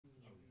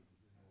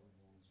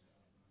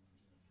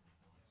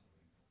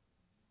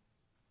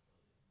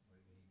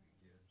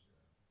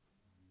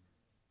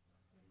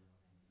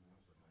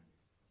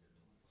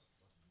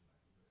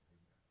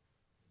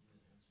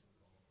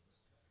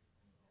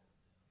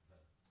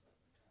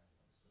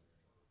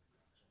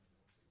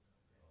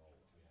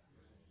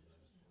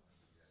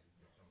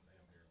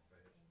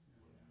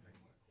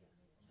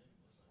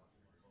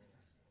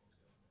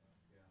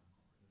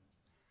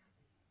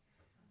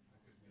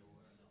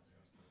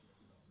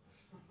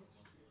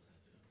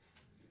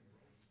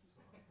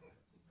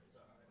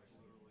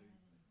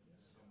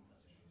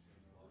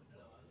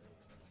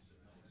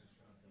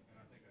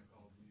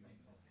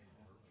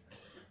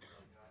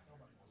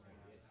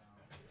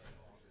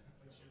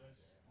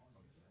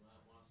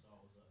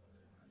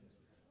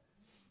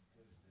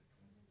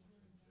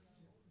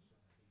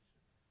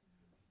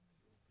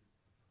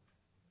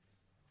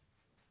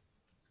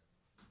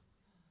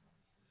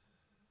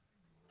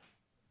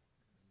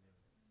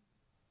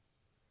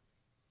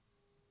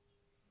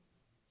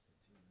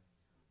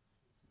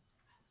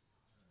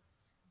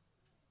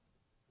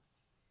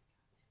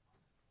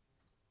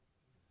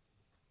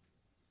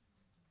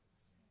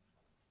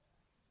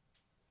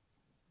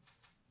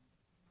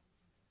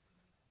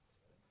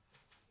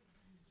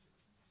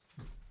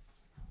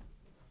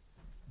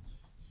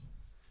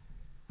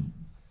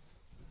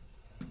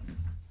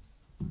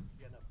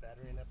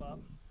Hurrying up, Bob.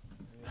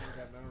 We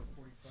got an hour and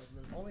 45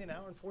 minutes. Only an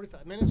hour and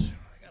 45 minutes.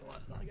 I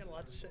got a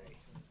lot to say.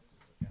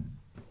 Hey,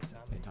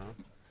 Tom. Hey, Tom.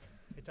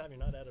 Hey, Tom, you're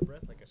not out of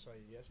breath like I saw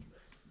you yesterday.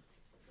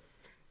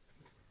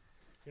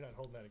 You're not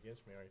holding that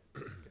against me, are you?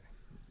 Okay.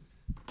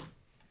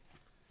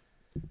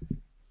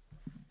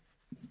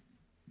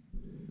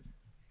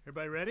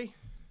 Everybody ready?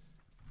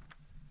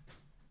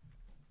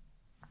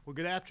 Well,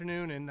 good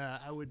afternoon, and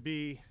I would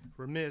be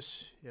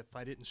remiss if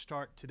I didn't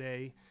start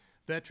today,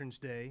 Veterans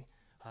Day,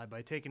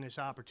 by taking this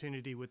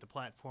opportunity with the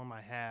platform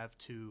I have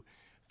to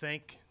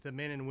thank the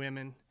men and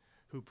women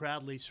who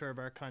proudly serve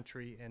our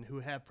country and who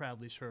have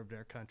proudly served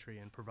our country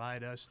and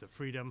provide us the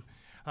freedom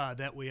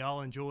that we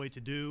all enjoy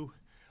to do,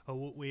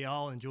 what we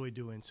all enjoy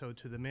doing. So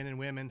to the men and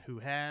women who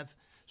have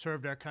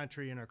served our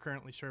country and are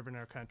currently serving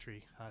our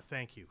country,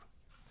 thank you.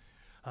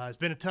 It's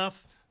been a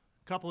tough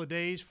couple of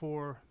days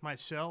for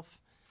myself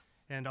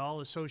and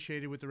all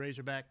associated with the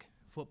Razorback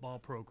football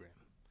program.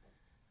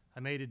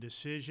 I made a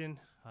decision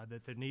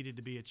that there needed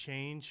to be a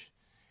change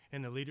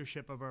in the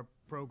leadership of our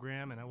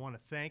program, and I want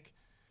to thank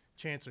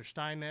Chancellor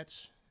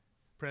Steinmetz,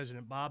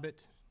 President Bobbitt,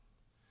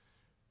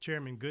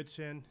 Chairman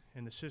Goodson,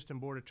 and the System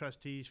Board of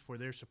Trustees for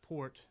their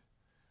support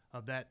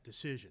of that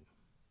decision.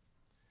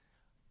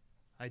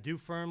 I do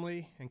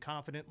firmly and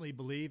confidently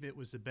believe it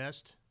was the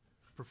best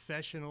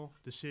professional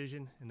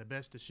decision and the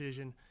best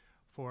decision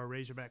for our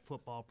Razorback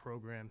football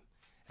program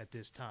at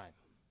this time.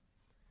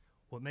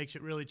 What makes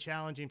it really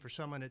challenging for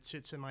someone that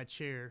sits in my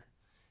chair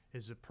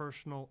is the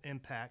personal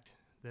impact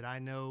that I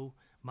know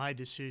my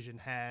decision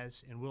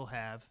has and will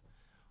have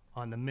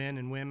on the men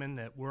and women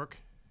that work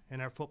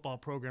in our football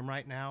program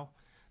right now,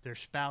 their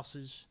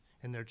spouses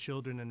and their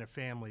children and their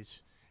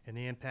families, and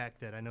the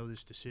impact that I know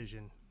this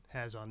decision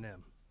has on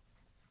them.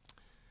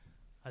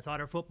 I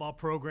thought our football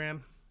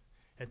program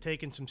had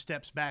taken some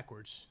steps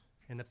backwards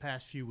in the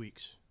past few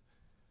weeks.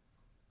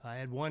 I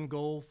had one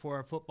goal for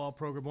our football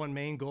program, one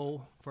main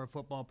goal for our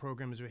football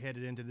program as we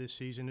headed into this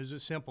season. It was a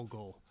simple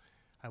goal.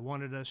 I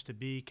wanted us to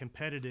be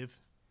competitive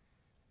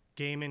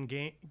game in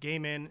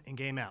and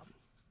game out.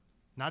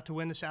 Not to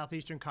win the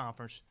Southeastern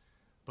Conference,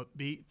 but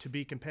to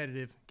be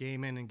competitive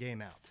game in and game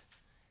out.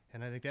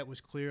 And I think that was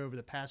clear over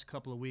the past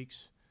couple of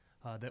weeks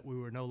that we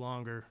were no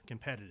longer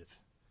competitive.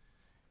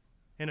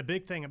 And a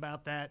big thing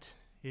about that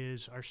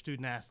is our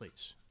student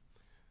athletes.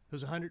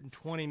 Those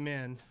 120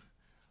 men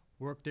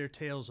worked their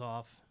tails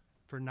off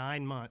for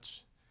 9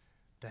 months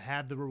to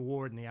have the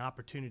reward and the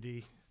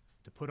opportunity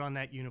to put on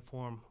that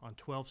uniform on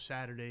 12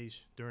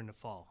 Saturdays during the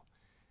fall.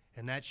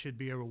 And that should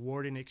be a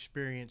rewarding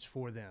experience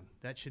for them.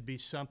 That should be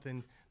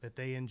something that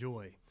they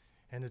enjoy.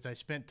 And as I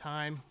spent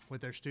time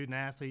with our student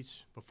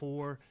athletes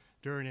before,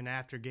 during, and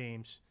after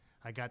games,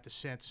 I got the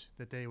sense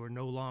that they were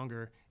no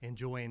longer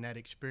enjoying that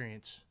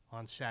experience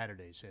on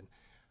Saturdays. And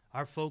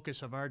our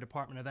focus of our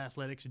Department of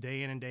Athletics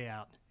day in and day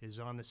out is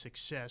on the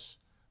success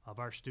of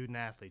our student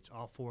athletes,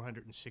 all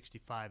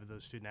 465 of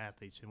those student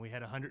athletes. And we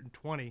had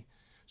 120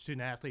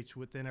 student athletes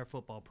within our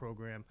football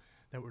program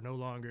that were no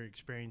longer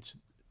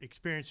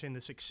experiencing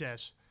the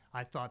success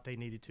I thought they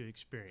needed to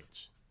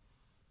experience.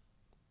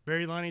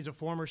 Barry Lunney is a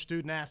former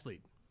student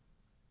athlete.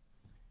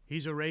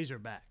 He's a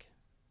Razorback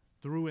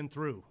through and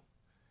through.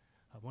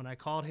 When I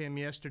called him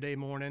yesterday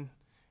morning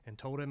and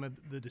told him of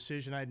the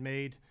decision I'd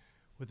made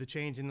with the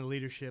change in the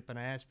leadership, and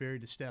I asked Barry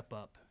to step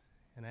up,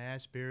 and I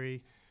asked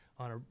Barry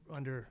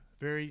under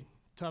very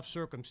tough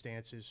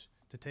circumstances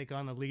to take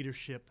on the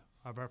leadership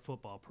of our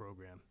football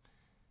program.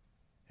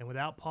 And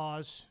without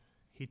pause,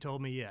 he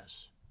told me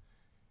yes.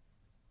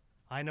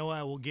 I know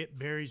I will get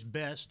Barry's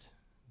best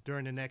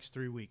during the next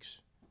 3 weeks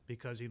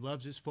because he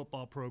loves his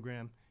football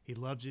program, he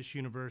loves this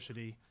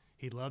university,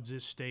 he loves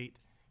this state,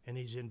 and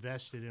he's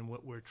invested in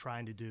what we're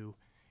trying to do.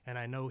 And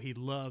I know he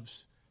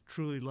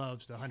truly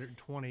loves the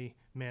 120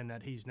 men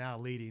that he's now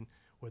leading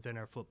within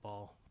our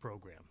football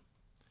program.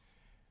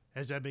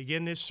 As I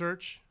begin this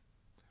search,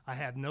 I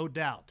have no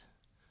doubt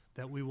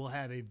that we will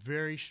have a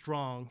very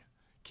strong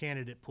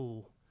candidate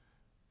pool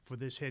for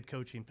this head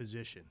coaching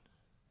position.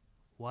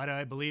 Why do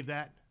I believe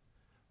that?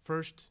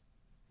 First,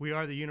 we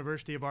are the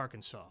University of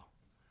Arkansas.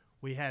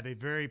 We have a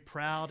very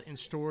proud and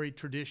storied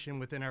tradition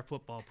within our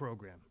football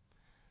program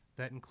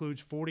that includes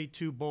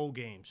 42 bowl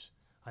games,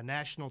 a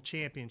national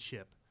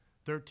championship,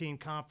 13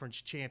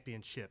 conference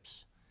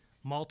championships,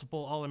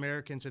 multiple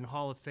All-Americans and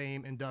Hall of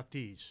Fame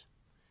inductees.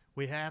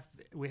 We have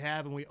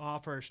and we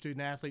offer our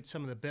student athletes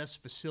some of the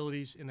best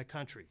facilities in the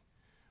country.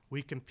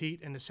 We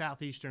compete in the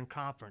Southeastern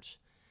Conference,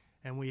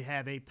 and we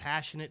have a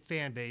passionate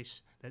fan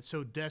base that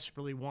so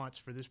desperately wants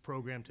for this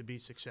program to be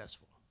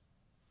successful.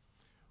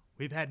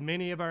 We've had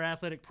many of our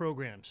athletic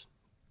programs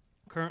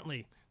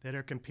currently that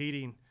are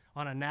competing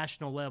on a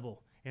national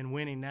level and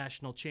winning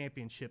national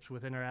championships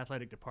within our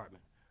athletic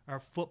department.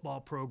 Our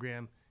football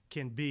program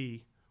can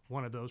be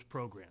one of those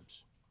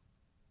programs.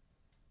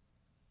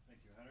 Thank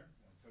you, Hunter.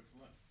 Coach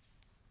Lynn.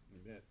 You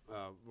bet.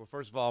 Well,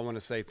 first of all, I want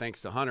to say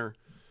thanks to Hunter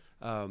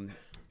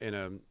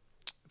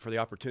for the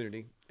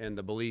opportunity and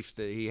the belief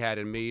that he had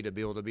in me to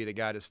be able to be the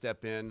guy to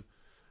step in.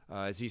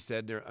 As he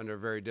said, they're under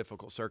very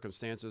difficult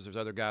circumstances. There's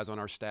other guys on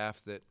our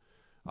staff that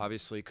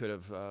obviously could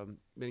have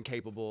been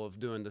capable of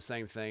doing the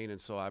same thing, and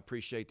so I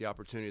appreciate the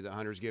opportunity that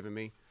Hunter's given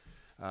me.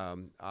 I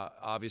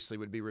obviously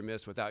would be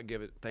remiss without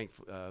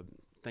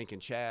thanking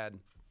Chad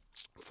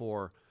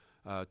for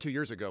 2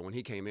 years ago when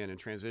he came in and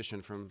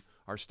transitioned from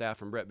our staff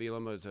from Brett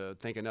Bielema to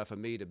think enough of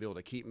me to be able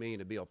to keep me and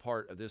to be a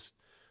part of this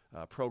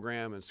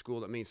program and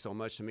school that means so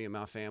much to me and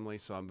my family.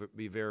 So I'm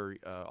be very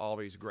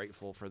always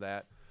grateful for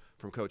that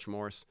from Coach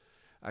Morris.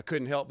 I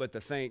couldn't help but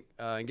to think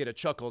and get a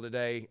chuckle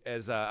today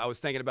as I was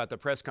thinking about the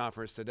press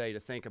conference today, to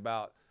think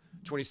about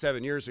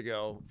 27 years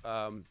ago.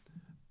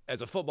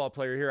 As a football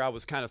player here, I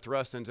was kind of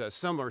thrust into a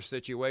similar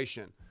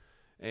situation.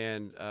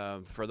 And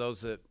for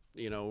those that,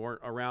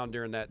 weren't around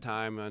during that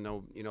time, I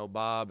know,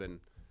 Bob and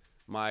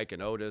Mike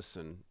and Otis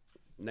and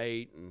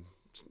Nate, and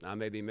I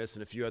may be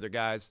missing a few other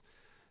guys.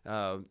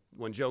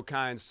 When Joe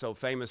Kynes so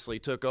famously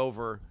took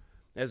over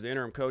as the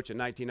interim coach in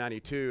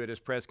 1992 at his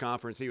press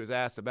conference, he was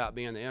asked about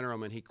being the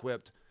interim, and he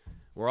quipped,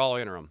 "We're all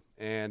interim."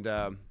 And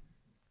I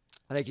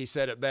think he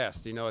said it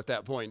best. At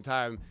that point in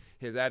time,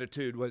 his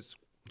attitude was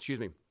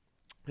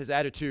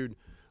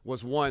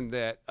one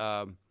that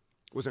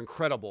was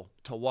incredible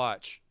to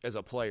watch as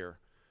a player,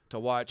 to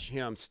watch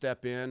him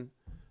step in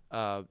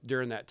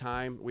during that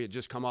time. We had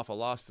just come off a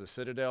loss to the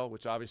Citadel,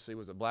 which obviously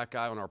was a black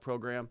eye on our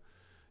program,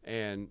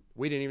 and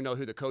we didn't even know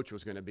who the coach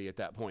was going to be at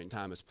that point in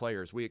time as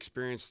players. We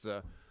experienced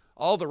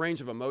all the range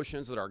of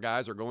emotions that our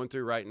guys are going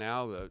through right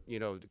now, the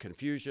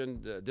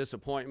confusion, the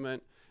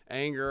disappointment,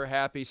 anger,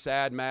 happy,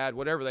 sad, mad,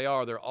 whatever they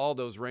are, all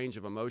those range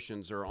of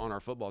emotions are on our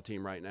football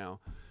team right now.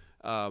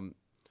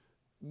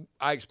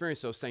 I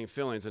experienced those same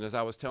feelings, and as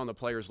I was telling the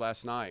players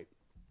last night,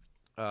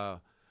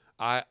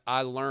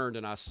 I learned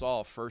and I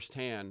saw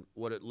firsthand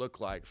what it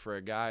looked like for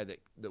a guy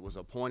that was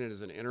appointed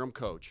as an interim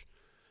coach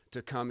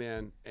to come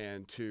in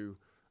and to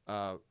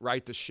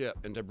right the ship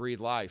and to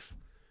breathe life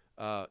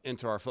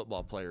into our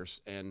football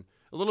players. And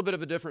a little bit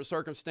of a different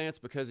circumstance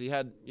because he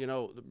had,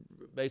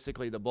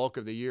 basically the bulk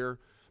of the year.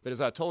 But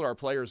as I told our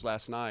players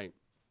last night,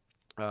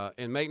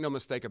 and make no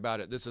mistake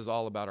about it, this is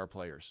all about our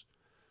players.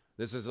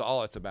 This is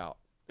all it's about.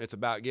 It's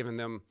about giving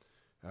them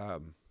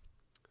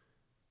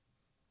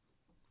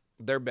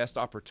their best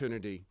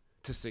opportunity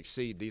to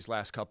succeed these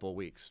last couple of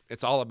weeks.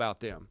 It's all about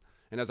them.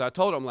 And as I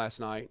told them last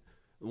night,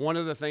 one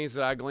of the things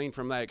that I gleaned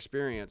from that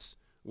experience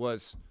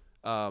was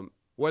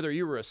whether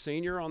you were a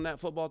senior on that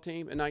football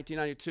team in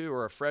 1992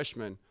 or a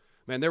freshman,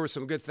 man, there were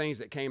some good things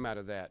that came out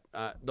of that.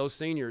 Those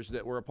seniors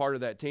that were a part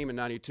of that team in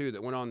 92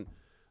 that went on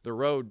the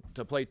road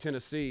to play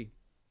Tennessee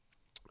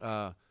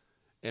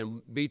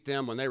and beat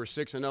them when they were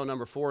 6-0,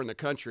 number 4 in the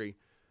country,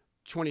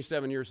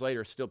 27 years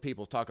later, still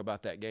people talk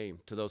about that game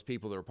to those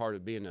people that are part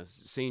of being as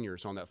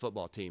seniors on that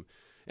football team.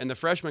 And the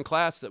freshman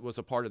class that was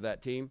a part of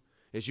that team,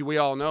 as we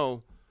all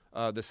know,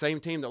 the same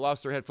team that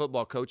lost their head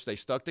football coach, they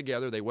stuck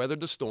together, they weathered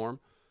the storm,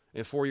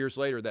 and 4 years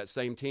later, that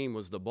same team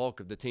was the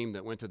bulk of the team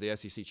that went to the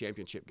SEC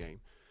championship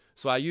game.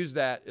 So I used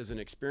that as an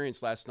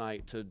experience last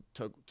night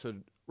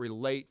to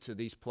relate to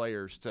these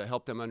players, to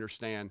help them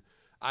understand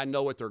I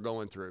know what they're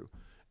going through.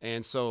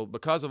 And so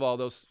because of all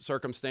those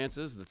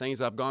circumstances, the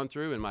things I've gone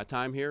through in my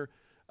time here,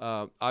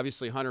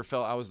 obviously Hunter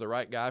felt I was the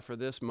right guy for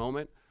this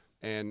moment,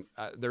 and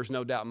there's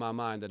no doubt in my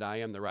mind that I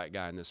am the right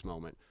guy in this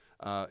moment.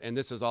 And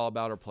this is all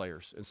about our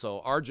players. And so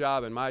our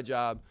job and my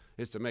job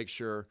is to make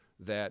sure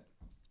that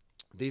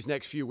these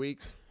next few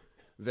weeks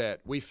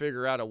that we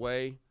figure out a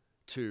way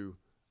to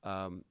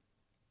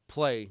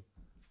play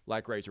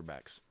like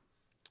Razorbacks.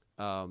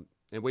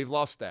 And we've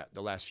lost that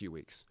the last few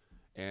weeks.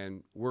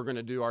 And we're going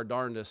to do our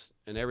darndest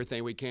and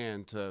everything we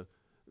can to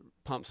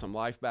pump some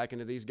life back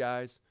into these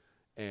guys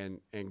and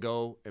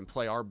go and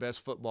play our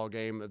best football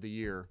game of the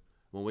year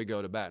when we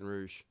go to Baton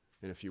Rouge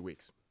in a few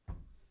weeks. Thank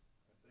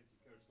you,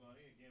 Coach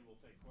Lunney. Again, we'll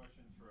take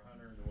questions for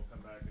Hunter, and then we'll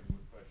come back and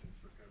with questions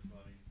for Coach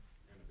Lunney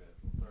in a bit.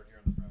 We'll start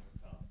here in the front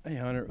with Tom. Hey,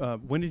 Hunter,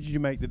 when did you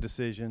make the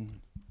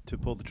decision to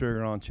pull the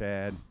trigger on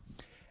Chad?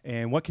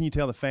 And what can you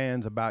tell the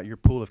fans about your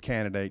pool of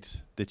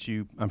candidates that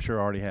you, I'm sure,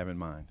 already have in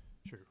mind?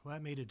 Sure. Well, I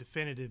made a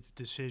definitive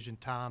decision,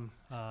 Tom.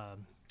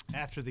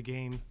 After the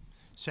game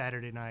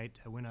Saturday night,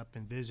 I went up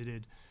and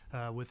visited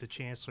with the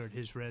chancellor at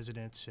his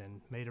residence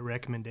and made a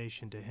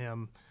recommendation to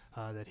him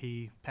that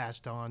he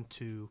passed on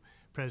to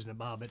President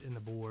Bobbitt and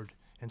the board.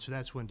 And so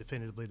that's when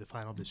definitively the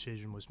final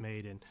decision was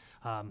made.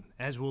 And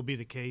as will be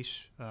the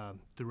case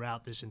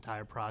throughout this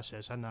entire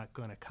process, I'm not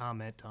going to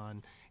comment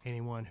on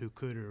anyone who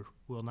could or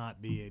will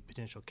not be a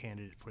potential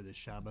candidate for this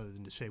job, other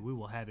than to say we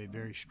will have a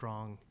very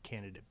strong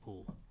candidate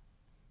pool.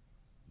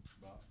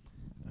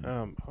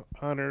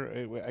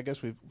 Hunter, I guess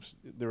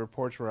the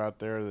reports were out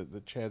there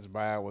that Chad's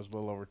buyout was a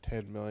little over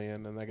 $10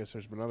 million, and I guess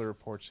there's been other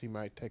reports he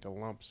might take a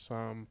lump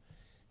sum.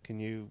 Can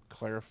you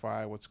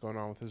clarify what's going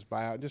on with his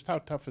buyout? Just how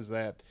tough is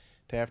that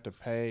to have to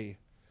pay,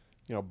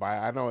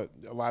 I know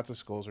lots of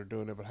schools are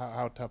doing it, but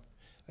how tough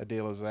a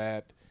deal is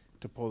that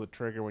to pull the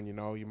trigger when you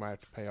know you might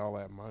have to pay all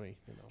that money?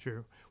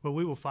 Sure. Well,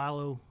 we will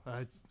follow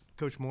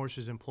Coach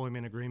Morris's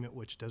employment agreement,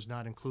 which does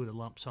not include a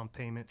lump sum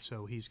payment,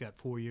 so he's got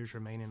 4 years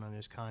remaining on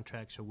his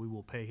contract, so we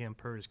will pay him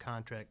per his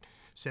contract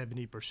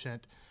 70%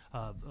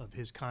 of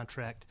his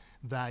contract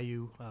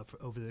value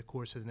over the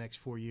course of the next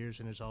 4 years,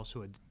 and there's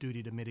also a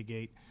duty to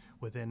mitigate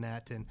within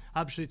that. And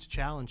obviously it's a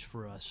challenge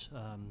for us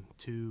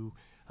to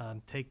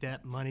take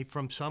that money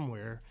from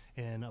somewhere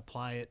and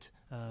apply it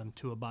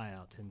to a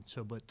buyout. And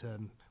so, but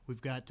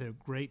we've got a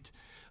great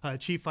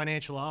chief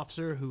financial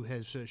officer who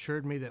has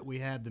assured me that we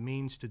have the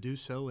means to do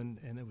so, and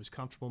it was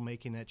comfortable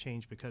making that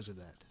change because of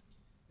that.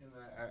 And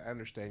I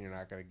understand you're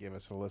not going to give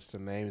us a list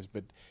of names,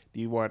 but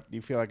do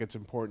you feel like it's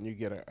important you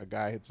get a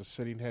guy that's a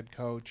sitting head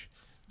coach?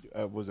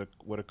 Would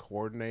a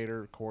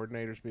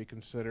coordinators be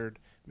considered?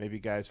 Maybe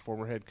guys,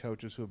 former head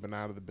coaches who have been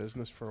out of the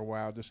business for a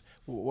while. Just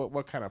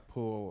what kind of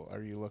pool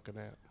are you looking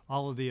at?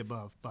 All of the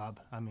above, Bob.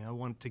 I mean, I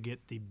want to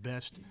get the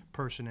best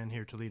person in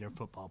here to lead our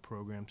football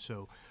program.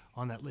 So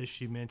on that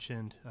list you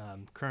mentioned,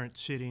 current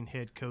sitting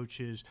head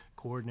coaches,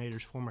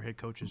 coordinators, former head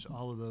coaches,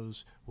 all of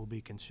those will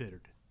be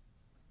considered.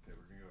 Okay,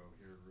 we're gonna go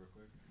here real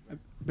quick.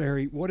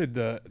 Barry, what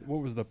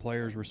was the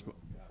players' response?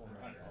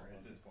 Hunter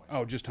at this point.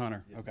 Oh, just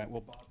Hunter. Okay.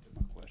 Well, Bob took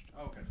my question.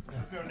 Okay,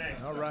 let's go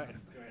next. All right.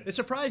 Go ahead. It's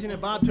surprising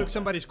that Bob took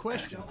somebody's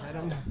question. I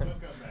don't know. We'll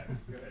come back.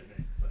 Go ahead,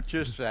 Nate.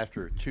 Just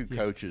after two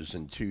coaches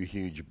and two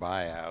huge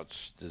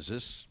buyouts, does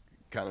this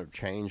kind of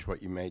change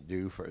what you may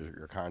do for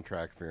your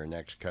contract for your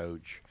next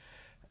coach,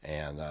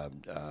 and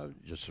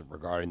just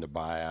regarding the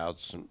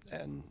buyouts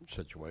and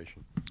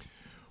situation?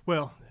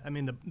 Well, I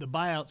mean, the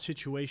buyout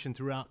situation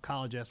throughout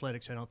college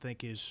athletics, I don't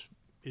think is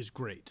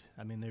great.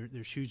 I mean,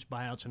 there's huge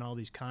buyouts in all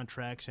these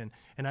contracts, and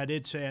I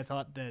did say I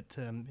thought that,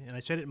 and I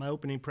said it in my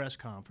opening press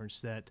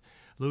conference, that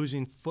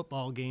losing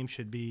football games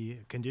should be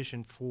a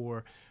condition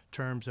for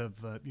terms of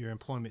your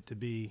employment to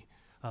be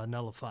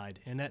nullified,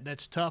 and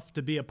that's tough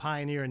to be a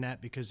pioneer in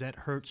that because that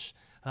hurts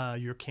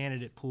your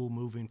candidate pool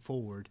moving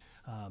forward.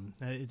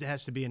 It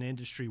has to be an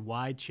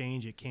industry-wide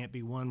change. It can't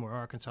be one where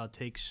Arkansas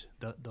takes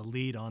the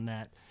lead on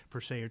that per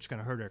se, or it's going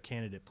to hurt our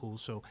candidate pool.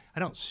 So I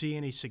don't see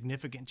any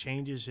significant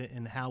changes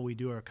in how we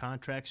do our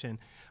contracts, and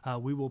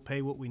we will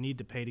pay what we need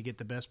to pay to get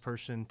the best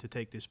person to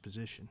take this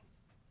position.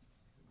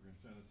 We're gonna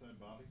stand aside,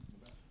 Bobby. In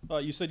the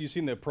back. You said you've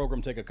seen the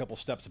program take a couple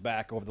steps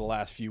back over the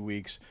last few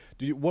weeks.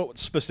 What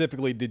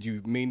specifically did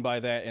you mean by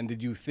that, and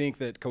did you think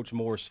that Coach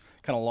Morris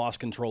kind of lost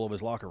control of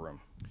his locker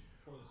room?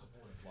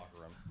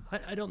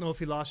 I don't know if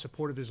he lost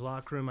support of his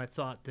locker room. I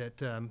thought that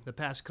the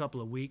past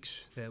couple of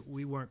weeks that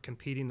we weren't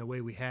competing the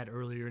way we had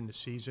earlier in the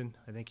season.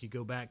 I think you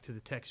go back to the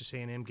Texas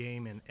A&M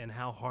game and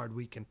how hard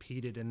we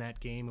competed in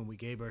that game, and we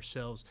gave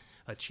ourselves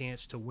a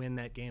chance to win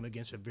that game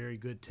against a very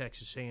good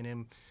Texas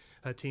A&M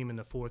team in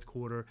the fourth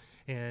quarter.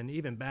 And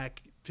even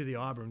back to the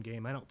Auburn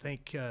game, I don't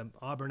think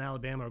Auburn,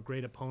 Alabama are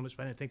great opponents,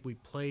 but I didn't think we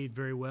played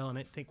very well, and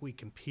I didn't think we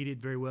competed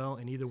very well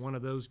in either one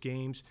of those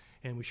games,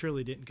 and we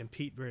surely didn't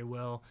compete very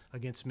well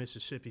against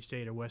Mississippi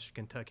State or Western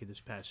Kentucky this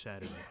past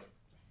Saturday.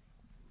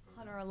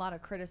 Hunter, a lot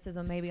of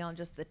criticism maybe on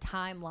just the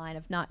timeline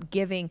of not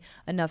giving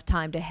enough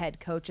time to head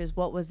coaches.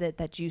 What was it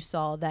that you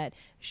saw that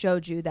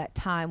showed you that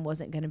time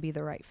wasn't going to be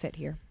the right fit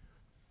here?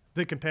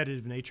 The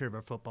competitive nature of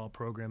our football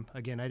program.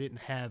 Again, I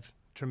didn't have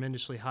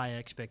tremendously high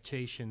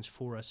expectations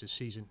for us this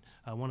season.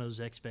 One of those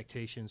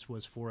expectations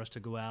was for us to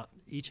go out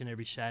each and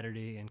every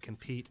Saturday and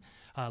compete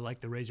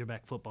like the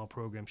Razorback football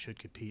program should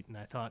compete, and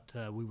I thought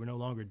we were no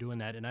longer doing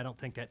that, and I don't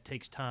think that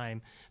takes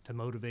time to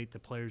motivate the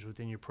players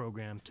within your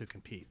program to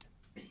compete.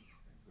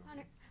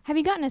 Hunter, have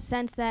you gotten a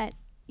sense that,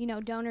 you know,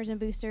 donors and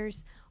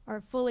boosters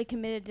are fully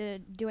committed to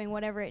doing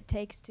whatever it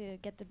takes to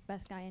get the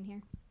best guy in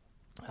here?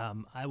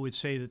 I would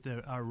say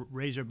that our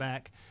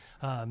Razorback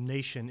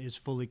nation is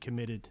fully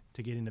committed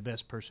to getting the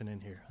best person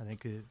in here. I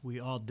think that we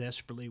all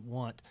desperately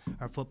want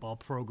our football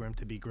program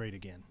to be great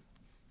again.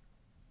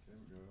 Okay,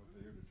 we go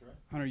over here to Trey.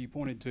 Hunter, you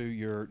pointed to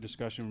your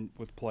discussion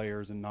with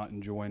players and not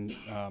enjoying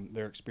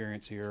their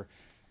experience here.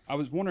 I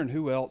was wondering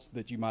who else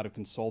that you might have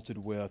consulted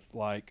with,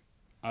 like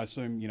I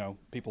assume, you know,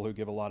 people who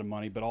give a lot of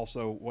money, but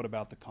also what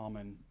about the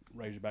common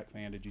Razorback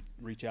fan? Did you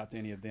reach out to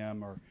any of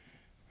them, or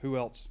who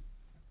else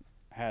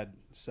had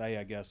say,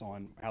 I guess,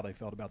 on how they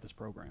felt about this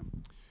program?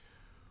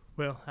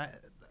 Well,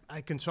 I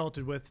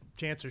consulted with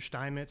Chancellor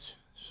Steinmetz,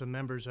 some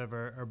members of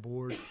our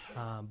board,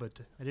 but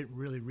I didn't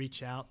really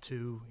reach out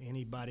to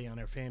anybody on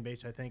our fan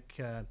base. I think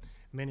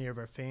many of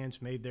our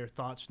fans made their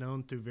thoughts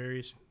known through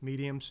various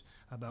mediums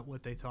about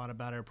what they thought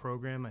about our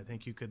program. I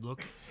think you could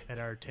look at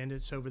our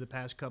attendance over the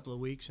past couple of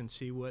weeks and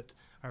see what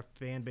our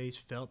fan base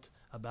felt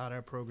about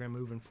our program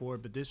moving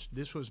forward. But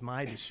this was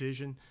my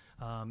decision,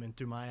 and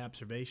through my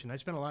observation, I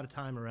spent a lot of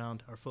time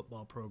around our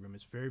football program.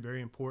 It's very,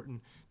 very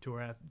important to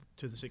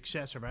the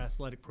success of our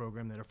athletic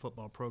program that our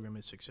football program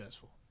is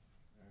successful.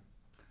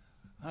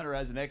 Hunter,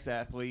 as an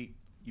ex-athlete,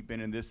 you've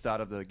been in this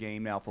side of the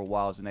game now for a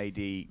while as an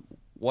AD.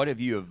 What have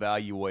you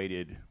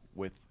evaluated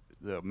with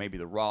maybe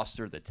the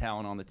roster, the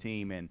talent on the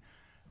team, and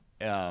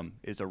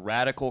is a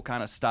radical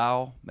kind of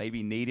style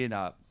maybe needed?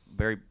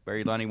 Barry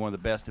Lunney, one of the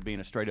best at being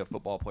a straight-up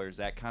football player. Is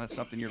that kind of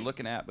something you're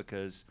looking at?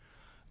 Because,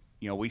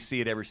 you know, we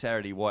see it every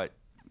Saturday,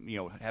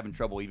 having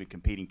trouble even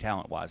competing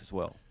talent-wise as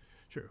well.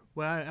 Sure.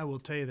 Well, I will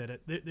tell you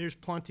that there's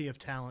plenty of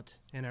talent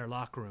in our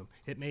locker room.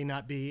 It may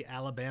not be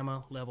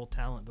Alabama-level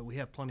talent, but we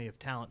have plenty of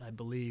talent, I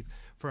believe,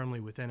 firmly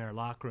within our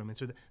locker room. And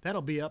so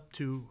that'll be up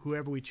to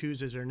whoever we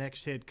choose as our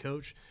next head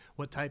coach,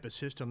 what type of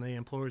system they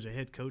employ as a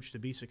head coach to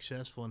be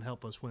successful and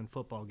help us win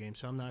football games.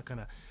 So I'm not going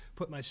to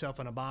put myself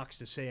in a box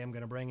to say I'm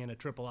going to bring in a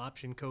triple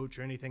option coach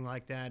or anything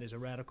like that as a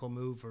radical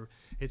move. Or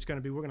it's going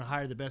to be we're going to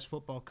hire the best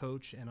football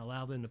coach and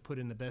allow them to put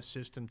in the best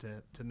system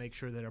to make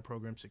sure that our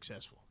program's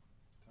successful.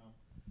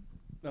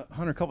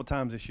 Hunter, a couple of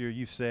times this year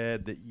you've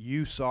said that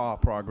you saw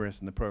progress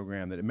in the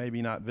program, that it may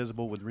be not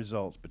visible with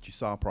results, but you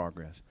saw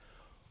progress.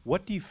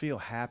 What do you feel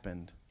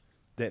happened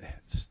that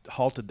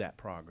halted that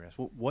progress?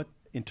 What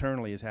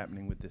internally is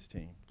happening with this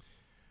team?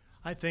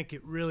 I think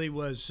it really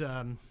was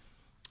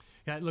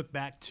I look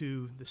back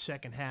to the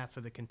second half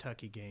of the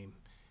Kentucky game,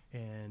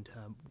 and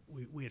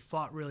we had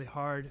fought really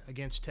hard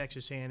against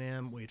Texas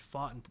A&M. We had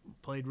fought and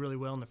played really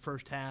well in the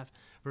first half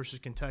versus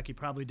Kentucky.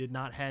 Probably did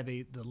not have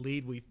the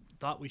lead we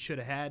thought we should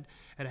have had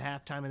at a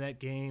halftime of that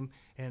game,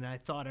 and I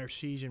thought our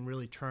season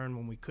really turned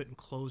when we couldn't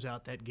close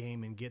out that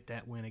game and get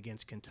that win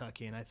against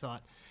Kentucky. And I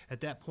thought at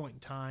that point in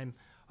time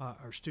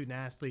our student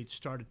athletes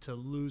started to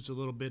lose a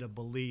little bit of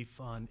belief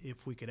on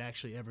if we could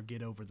actually ever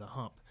get over the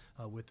hump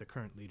with the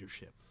current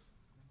leadership.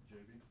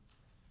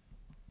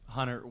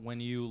 Hunter,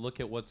 when you look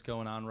at what's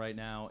going on right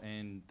now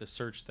and the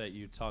search that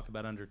you talk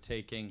about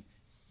undertaking,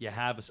 you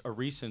have a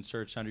recent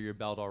search under your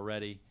belt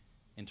already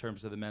in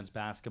terms of the men's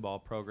basketball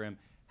program.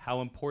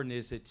 How important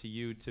is it to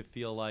you to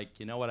feel like,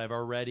 you know what, I've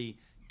already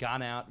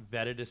gone out,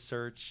 vetted a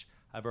search,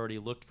 I've already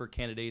looked for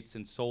candidates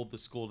and sold the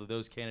school to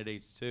those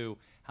candidates too?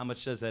 How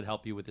much does that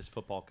help you with this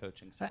football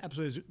coaching?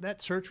 Absolutely.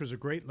 That search was a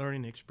great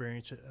learning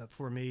experience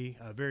for me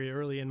very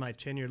early in my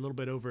tenure, a little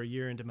bit over a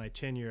year into my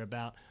tenure,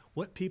 about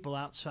what people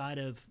outside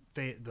of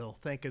Fayetteville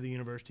think of the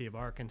University of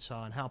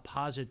Arkansas and how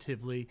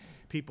positively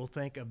people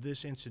think of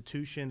this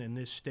institution and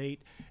this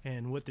state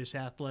and what this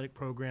athletic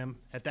program,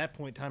 at that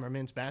point in time, our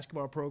men's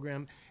basketball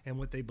program, and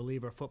what they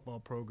believe our football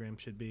program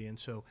should be. And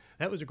so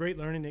that was a great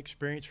learning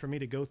experience for me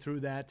to go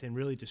through that and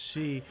really to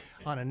see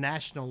on a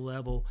national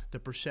level the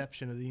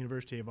perception of the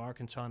University of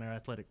Arkansas and our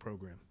athletic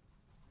program.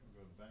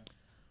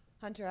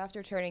 Hunter,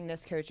 after turning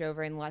this coach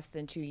over in less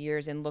than 2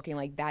 years and looking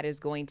like that is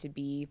going to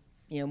be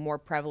more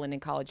prevalent in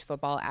college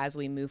football as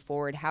we move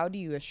forward, how do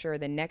you assure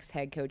the next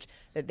head coach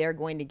that they're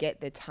going to get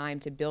the time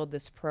to build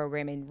this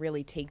program and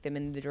really take them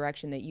in the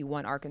direction that you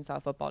want Arkansas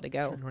football to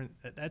go? Sure.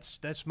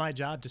 That's my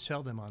job to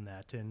sell them on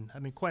that. And I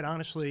mean, quite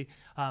honestly,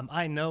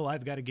 I know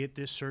I've got to get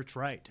this search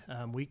right.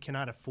 We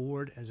cannot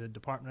afford as a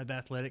Department of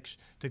Athletics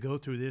to go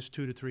through this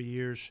 2 to 3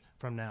 years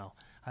from now.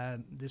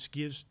 This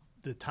gives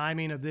the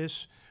timing of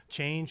this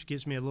change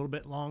gives me a little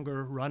bit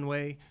longer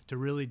runway to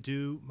really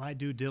do my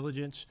due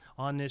diligence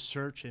on this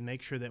search and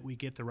make sure that we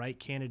get the right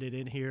candidate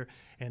in here,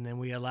 and then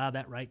we allow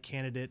that right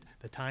candidate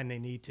the time they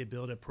need to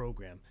build a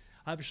program.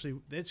 Obviously,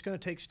 it's going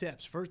to take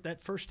steps.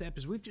 That first step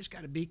is we've just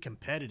got to be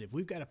competitive.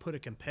 We've got to put a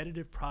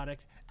competitive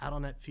product out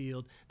on that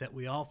field that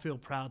we all feel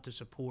proud to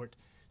support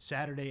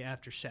Saturday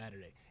after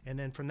Saturday. And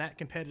then from that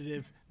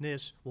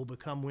competitiveness will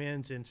become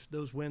wins, and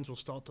those wins will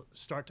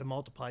start to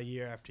multiply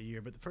year after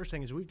year. But the first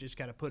thing is we've just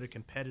got to put a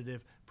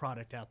competitive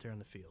product out there in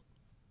the field.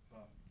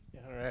 Yeah,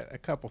 all right, a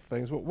couple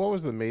things. What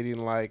was the meeting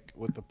like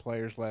with the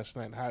players last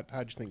night? How do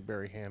you think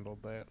Barry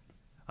handled that?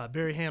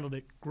 Barry handled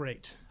it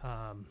great.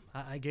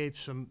 I gave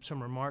some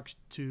remarks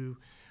to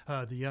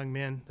the young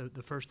men.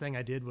 The first thing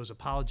I did was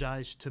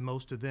apologize to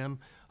most of them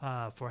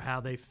for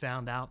how they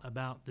found out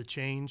about the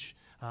change.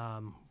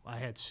 I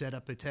had set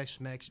up a text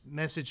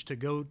message to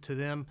go to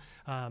them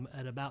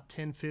at about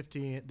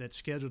 10:50 that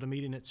scheduled a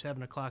meeting at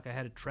 7 o'clock. I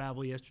had to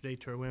travel yesterday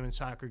to a women's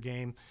soccer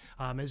game.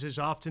 As is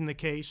often the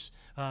case,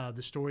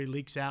 the story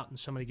leaks out and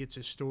somebody gets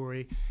a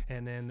story,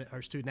 and then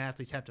our student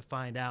athletes have to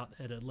find out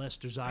at a less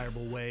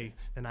desirable way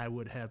than I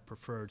would have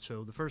preferred.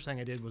 So the first thing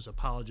I did was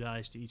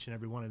apologize to each and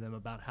every one of them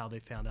about how they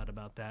found out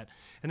about that,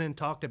 and then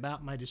talked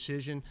about my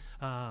decision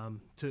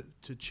to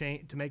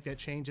make that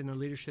change in the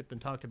leadership, and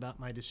talked about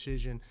my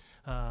decision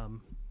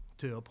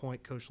to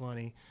appoint Coach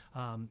Lunney.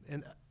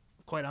 And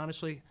quite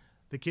honestly,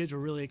 the kids were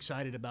really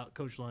excited about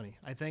Coach Lunney.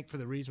 I think for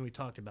the reason we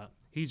talked about.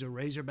 He's a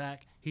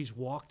Razorback. He's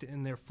walked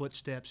in their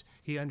footsteps.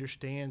 He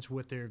understands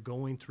what they're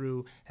going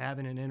through,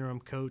 having an interim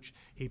coach.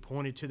 He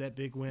pointed to that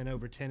big win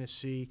over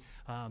Tennessee.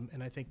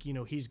 And I think,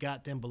 he's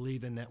got them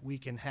believing that we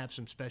can have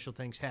some special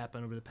things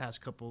happen over the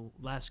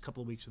last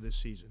couple of weeks of this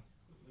season.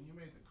 When you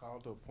made the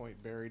call to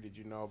appoint Barry, did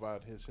you know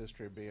about his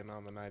history of being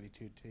on the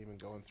 92 team and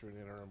going through an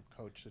interim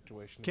coach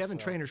situation? Kevin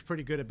Trainer's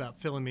pretty good about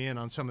filling me in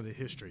on some of the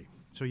history.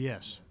 So,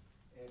 yes.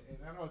 And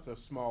I know it's a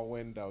small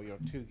window,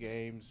 2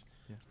 games,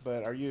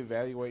 but are you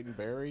evaluating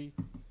Barry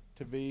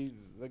to be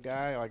the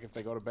guy, like if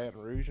they go to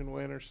Baton Rouge and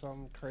win or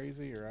something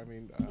crazy? Or,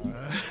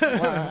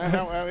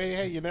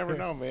 hey, you never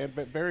know, man.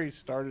 But Barry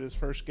started his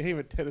first game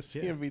at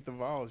Tennessee and beat the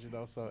Vols,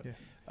 so. Yeah.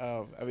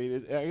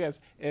 I guess,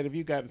 and have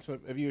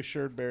you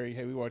assured Barry,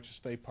 hey, we want you to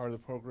stay part of the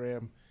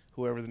program,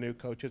 whoever the new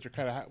coach is, or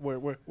kind of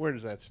where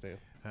does that stand?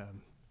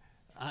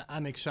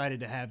 I'm excited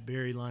to have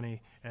Barry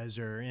Lunney as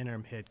our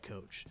interim head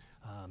coach.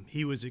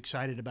 He was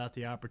excited about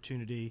the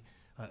opportunity.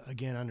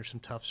 Again, under some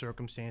tough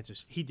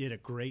circumstances. He did a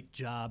great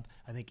job,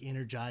 I think,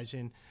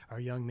 energizing our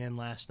young men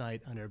last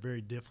night under a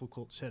very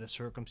difficult set of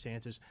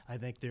circumstances. I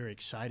think they're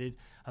excited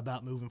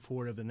about moving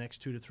forward over the next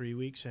 2 to 3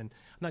 weeks. And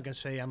I'm not going to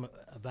say I'm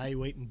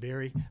evaluating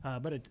Barry,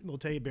 but we'll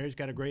tell you Barry's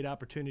got a great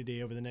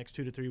opportunity over the next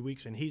 2 to 3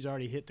 weeks, and he's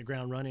already hit the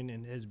ground running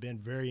and has been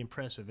very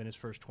impressive in his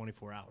first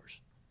 24 hours.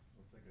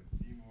 We'll take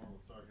a few more. We'll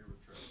start here with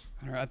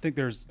Trey. I think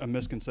there's a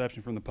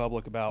misconception from the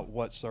public about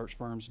what search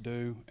firms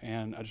do,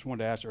 and I just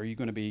wanted to ask, are you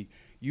going to be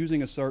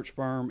using a search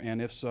firm, and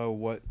if so,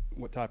 what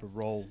type of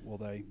role will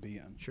they be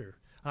in? Sure.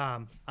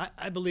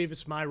 I believe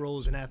it's my role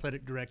as an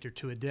athletic director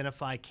to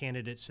identify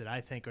candidates that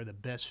I think are the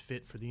best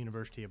fit for the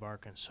University of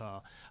Arkansas.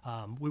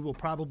 We will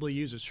probably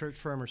use a search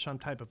firm or some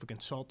type of a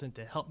consultant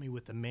to help me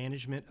with the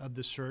management of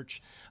the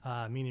search,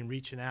 meaning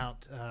reaching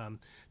out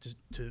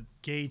to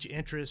gauge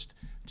interest,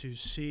 to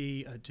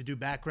see, to do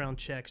background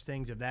checks,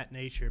 things of that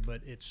nature.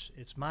 But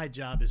it's my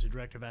job as a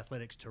director of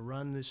athletics to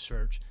run this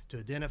search, to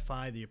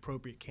identify the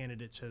appropriate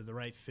candidates that are the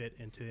right fit,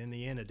 and to, in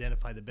the end,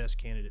 identify the best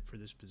candidate for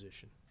this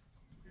position.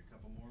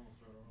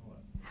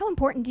 How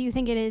important do you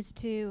think it is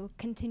to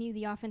continue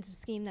the offensive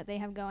scheme that they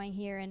have going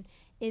here, and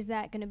is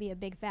that going to be a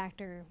big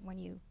factor when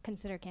you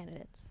consider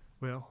candidates?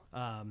 Well,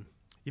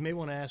 you may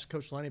want to ask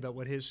Coach Lunney about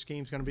what his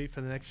scheme's going to be for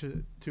the next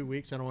 2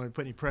 weeks. I don't want to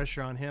put any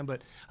pressure on him,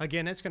 but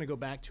again, that's going to go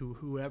back to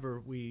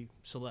whoever we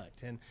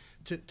select. And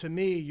to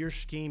me, your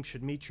scheme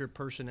should meet your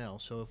personnel.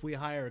 So if we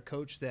hire a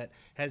coach that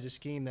has a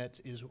scheme that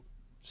is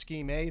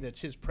scheme A,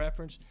 that's his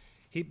preference,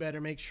 he better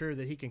make sure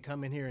that he can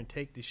come in here and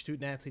take the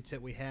student athletes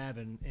that we have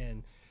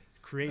and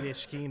create a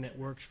scheme that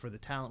works for the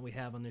talent we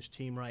have on this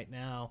team right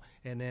now,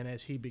 and then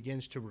as he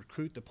begins to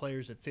recruit the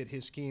players that fit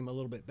his scheme a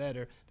little bit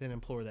better, then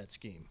employ that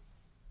scheme.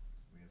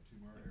 We have two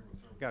more here.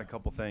 We'll Got a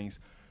couple things.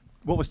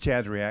 What was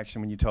Chad's reaction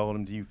when you told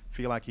him? Do you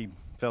feel like he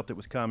felt it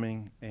was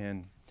coming?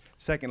 And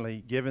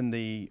secondly, given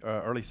the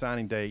early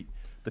signing date,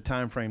 the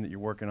time frame that you're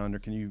working under,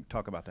 can you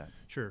talk about that?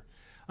 Sure.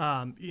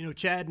 You know,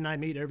 Chad and I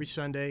meet every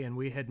Sunday, and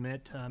we had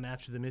met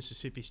after the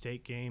Mississippi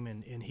State game,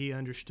 and he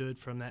understood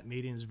from that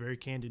meeting, it was a very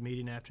candid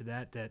meeting after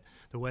that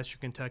the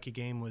Western Kentucky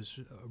game was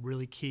a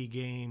really key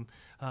game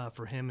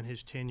for him and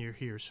his tenure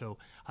here. So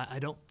I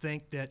don't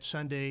think that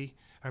Sunday,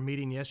 our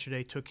meeting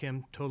yesterday, took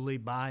him totally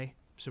by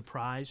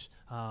surprise.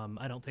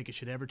 I don't think it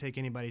should ever take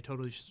anybody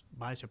totally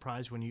by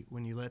surprise when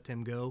you let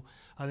them go.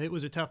 It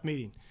was a tough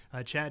meeting.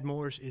 Chad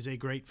Morris is a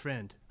great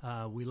friend.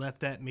 We left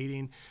that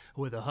meeting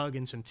with a hug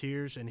and some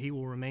tears, and he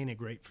will remain a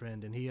great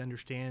friend. And he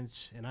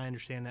understands, and I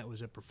understand that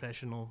was a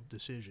professional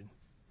decision.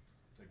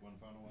 take one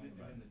final one.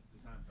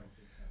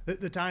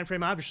 The time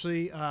frame,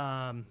 obviously.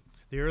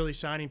 The early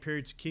signing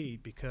period is key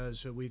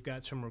because we've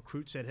got some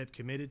recruits that have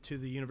committed to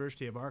the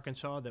University of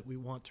Arkansas that we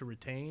want to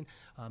retain,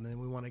 and then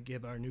we want to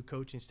give our new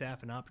coaching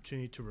staff an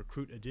opportunity to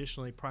recruit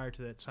additionally prior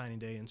to that signing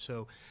day. And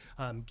so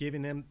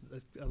giving them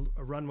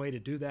a runway to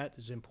do that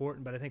is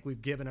important, but I think we've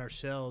given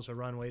ourselves a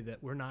runway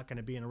that we're not going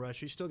to be in a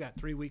rush. We still got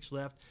 3 weeks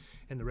left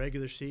in the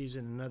regular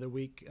season, another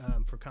week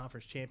for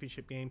conference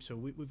championship games, so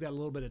we've got a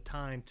little bit of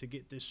time to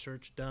get this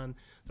search done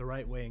the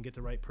right way and get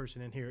the right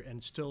person in here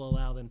and still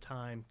allow them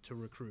time to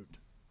recruit.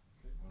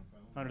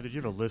 Hunter, did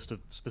you have a list of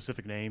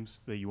specific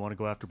names that you want to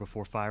go after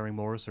before firing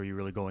Morris, or are you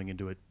really going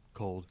into it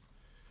cold?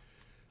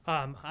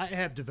 I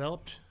have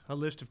developed a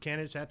list of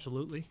candidates,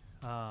 absolutely.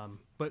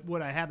 But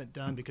what I haven't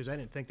done, because I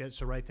didn't think that's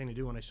the right thing to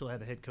do when I still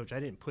have a head coach, I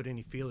didn't put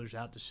any feelers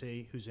out to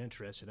see who's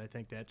interested. I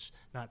think that's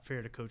not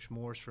fair to Coach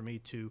Morris for me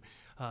to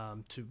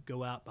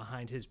go out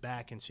behind his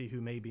back and see who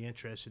may be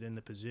interested in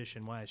the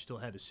position while I still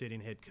have a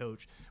sitting head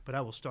coach. But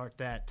I will start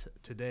that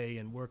today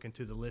and working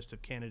through the list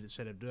of candidates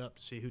that have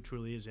developed to see who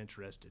truly is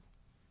interested.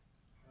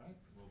 All right,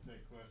 we'll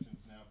take questions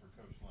now for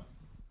Coach Lunney.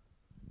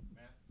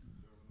 Matt,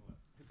 go over the left.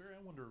 Hey, Barry,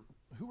 I wonder,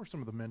 who are some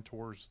of the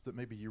mentors that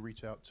maybe you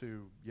reach out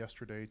to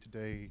yesterday,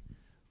 today,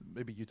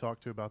 maybe you talk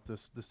to about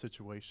this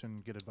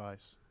situation, get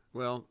advice?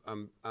 Well,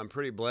 I'm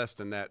pretty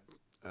blessed in that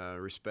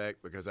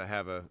respect because I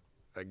have a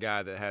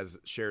guy that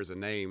shares a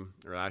name,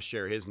 or I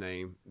share his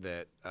name,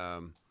 that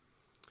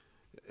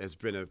has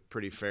been a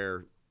pretty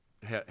fair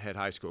head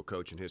high school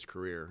coach in his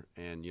career.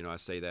 And, you know, I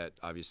say that,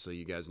 obviously,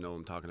 you guys know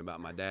I'm talking about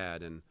my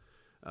dad, and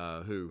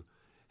who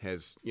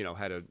has, you know,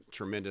 had a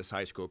tremendous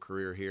high school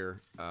career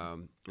here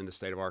in the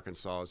state of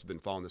Arkansas, has been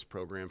following this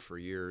program for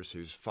years,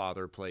 whose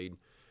father played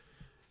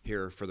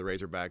here for the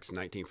Razorbacks in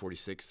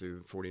 1946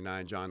 through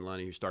 49, John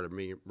Lunney, who started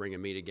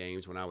bringing me to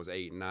games when I was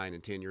 8 and 9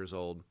 and 10 years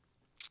old.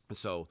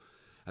 So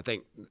I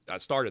think I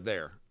started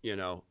there, you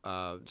know,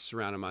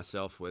 surrounding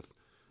myself with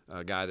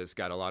a guy that's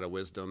got a lot of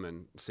wisdom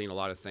and seen a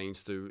lot of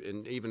things through,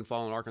 and even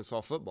following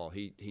Arkansas football.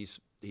 He's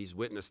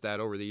witnessed that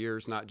over the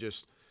years, not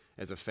just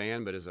as a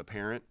fan, but as a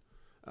parent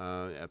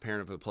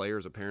of a player,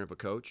 as a parent of a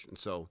coach. And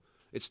so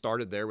it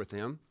started there with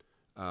him.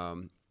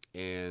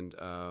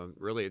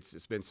 Really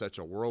it's been such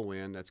a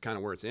whirlwind. That's kind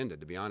of where it's ended,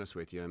 to be honest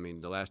with you. I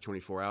mean, the last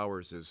 24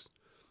 hours has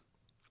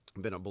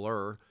been a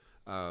blur.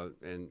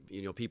 And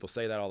people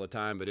say that all the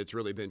time, but it's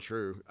really been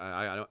true.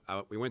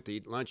 We went to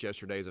eat lunch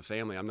yesterday as a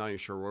family. I'm not even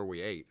sure where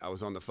we ate. I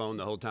was on the phone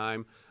the whole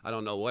time. I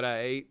don't know what I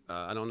ate.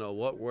 I don't know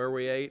where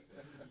we ate,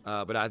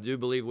 but I do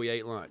believe we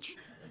ate lunch.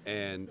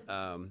 And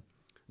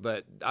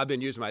but I've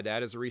been using my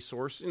dad as a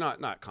resource,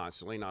 not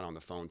constantly, not on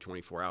the phone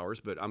 24 hours,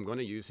 but I'm going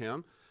to use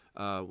him.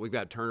 We've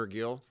got Turner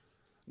Gill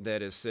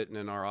that is sitting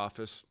in our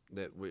office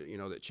that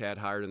that Chad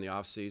hired in the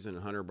off season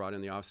and Hunter brought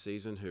in the off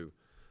season, who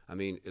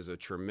is a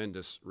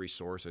tremendous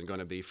resource and going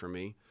to be for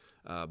me.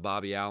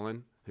 Bobby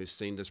Allen, who's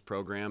seen this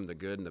program, the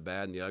good and the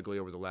bad and the ugly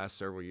over the last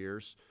several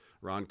years.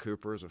 Ron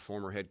Cooper is a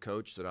former head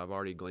coach that I've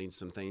already gleaned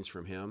some things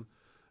from him.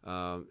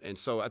 And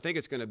so I think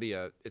it's going to be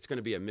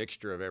a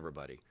mixture of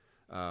everybody.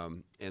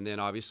 And then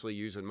obviously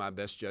using my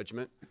best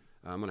judgment,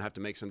 I'm going to have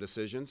to make some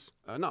decisions,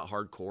 not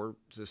hardcore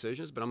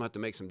decisions, but I'm going to have to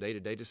make some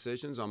day-to-day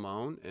decisions on my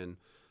own. And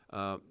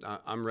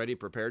I'm ready,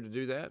 prepared to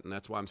do that. And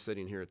that's why I'm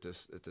sitting here at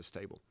this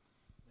table.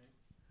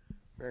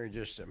 Barry,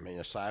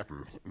 aside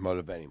from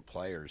motivating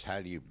players,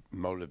 how do you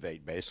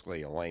motivate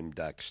basically a lame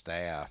duck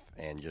staff,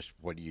 and just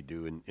what do you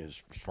do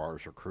as far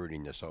as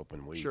recruiting this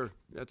open week? Sure,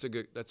 that's a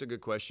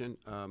good question.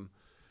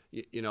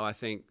 I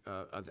think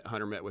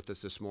Hunter met with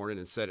us this morning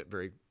and said it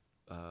very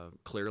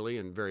clearly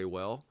and very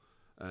well.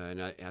 And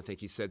I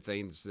think he said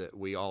things that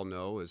we all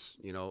know is,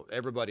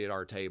 everybody at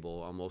our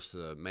table, almost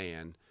a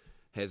man,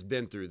 has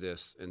been through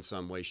this in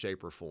some way,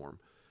 shape, or form.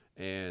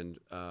 And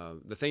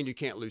the thing you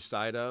can't lose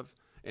sight of,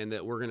 and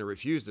that we're going to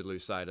refuse to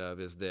lose sight of,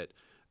 is that,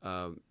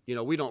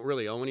 we don't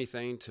really owe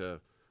anything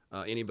to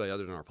anybody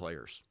other than our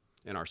players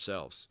and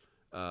ourselves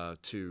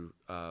to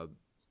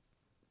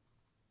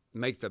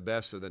make the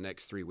best of the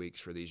next 3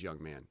 weeks for these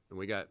young men. And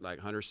we got, like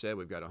Hunter said,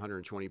 we've got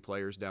 120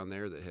 players down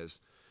there that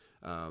has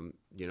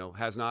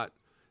not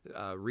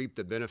reaped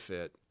the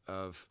benefit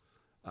of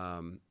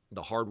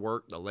the hard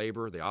work, the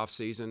labor, the off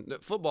season.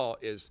 Football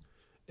is,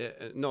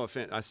 no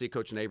offense, I see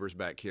Coach Neighbors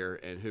back here,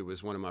 and who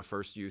was one of my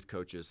first youth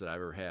coaches that I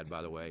ever had,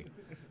 by the way.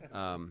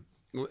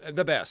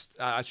 The best,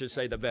 I should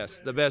say the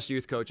best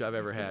youth coach I've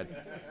ever had.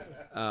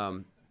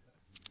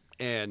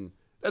 And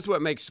that's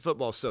what makes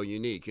football so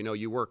unique.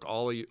 You work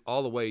all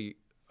the way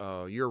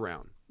year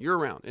round,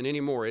 and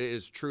anymore it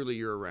is truly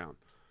year round.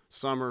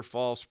 Summer,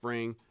 fall,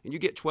 spring, and you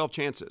get 12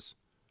 chances.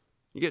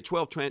 You get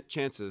 12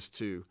 chances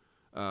to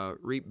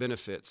reap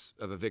benefits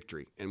of a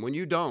victory. And when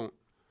you don't,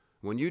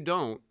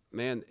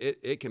 man,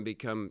 it can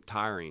become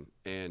tiring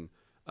and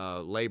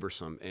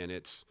laborsome, and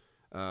it's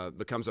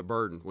becomes a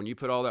burden when you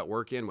put all that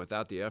work in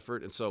without the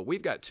effort. And so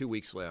we've got 2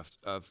 weeks left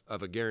of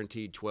a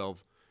guaranteed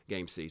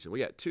 12-game season. We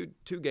got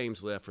two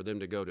games left for them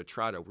to go to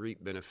try to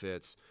reap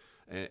benefits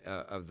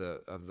of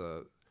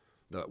the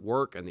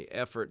work and the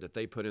effort that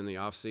they put in the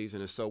off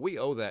season. And so we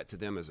owe that to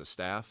them as a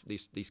staff,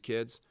 these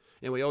kids,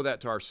 and we owe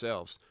that to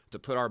ourselves to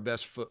put our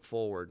best foot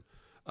forward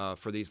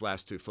for these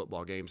last 2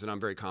 football games. And I'm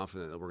very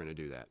confident that we're going to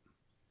do that.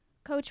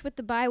 Coach, with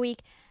the bye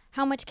week,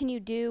 how much can you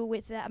do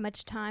with that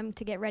much time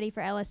to get ready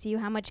for LSU?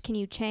 How much can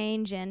you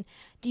change? And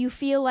do you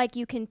feel like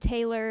you can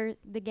tailor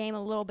the game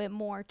a little bit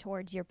more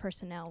towards your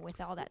personnel with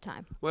all that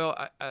time? Well,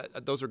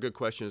 those are good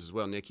questions as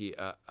well, Nikki.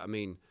 I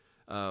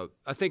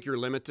think you're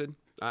limited.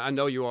 I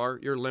know you are.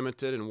 You're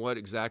limited in what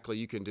exactly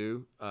you can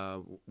do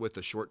with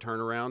a short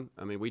turnaround.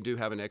 We do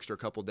have an extra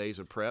couple days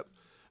of prep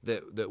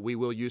that we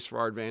will use for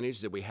our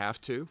advantage, that we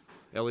have to.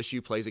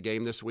 LSU plays a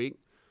game this week.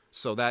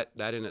 So that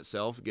in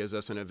itself gives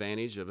us an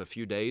advantage of a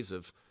few days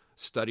of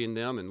studying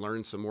them and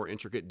learning some more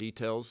intricate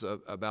details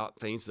about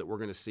things that we're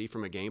going to see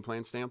from a game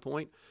plan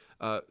standpoint.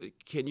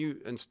 Can you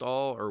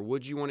install, or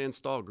would you want to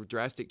install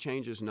drastic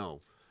changes?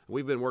 No.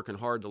 We've been working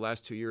hard the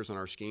last 2 years on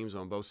our schemes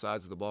on both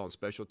sides of the ball and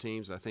special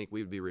teams. I think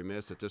we would be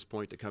remiss at this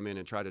point to come in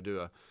and try to do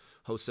a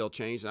wholesale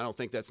change, and I don't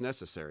think that's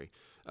necessary.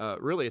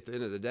 Really, at the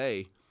end of the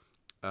day,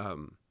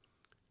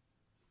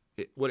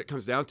 what it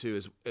comes down to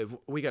is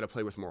we got to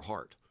play with more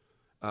heart.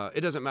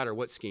 It doesn't matter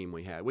what scheme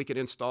we had. We could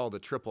install the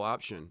triple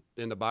option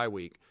in the bye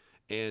week,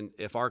 and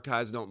if our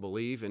guys don't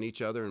believe in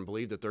each other and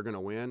believe that they're going to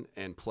win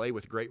and play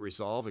with great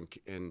resolve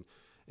and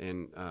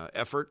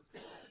effort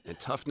and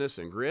toughness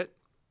and grit,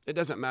 it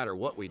doesn't matter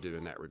what we do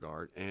in that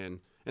regard. And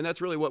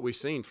that's really what we've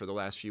seen for the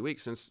last few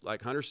weeks since,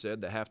 like Hunter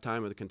said, the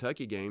halftime of the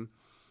Kentucky game.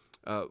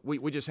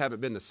 We just haven't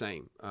been the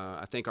same.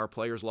 I think our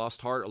players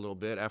lost heart a little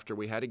bit after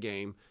we had a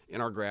game in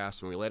our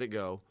grasp and we let it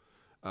go,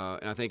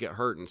 and I think it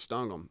hurt and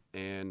stung them.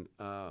 And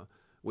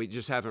we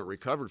just haven't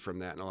recovered from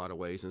that in a lot of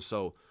ways. And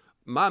so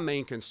my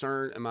main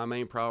concern and my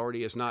main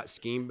priority is not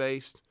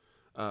scheme-based.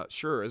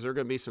 Sure, is there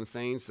going to be some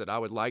things that I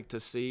would like to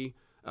see,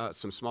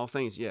 some small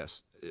things?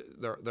 Yes,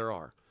 there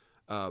are.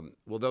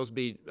 Will those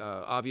be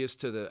obvious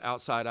to the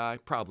outside eye?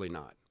 Probably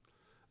not.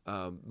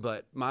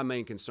 But my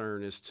main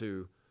concern is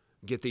to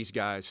get these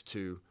guys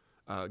to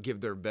give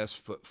their best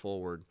foot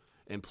forward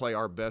and play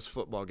our best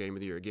football game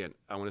of the year. Again,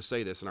 I want to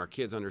say this, and our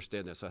kids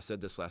understand this. I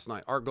said this last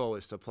night. Our goal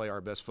is to play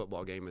our best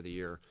football game of the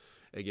year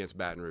against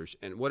Baton Rouge.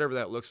 And whatever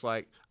that looks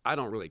like, I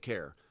don't really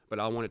care, but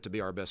I want it to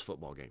be our best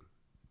football game.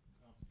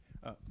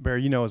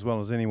 Barry, you know as well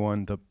as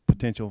anyone the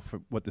potential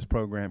for what this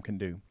program can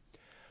do.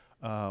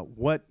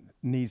 What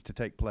needs to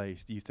take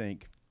place, do you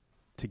think,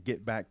 to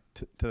get back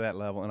to that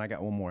level? And I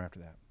got one more after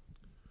that.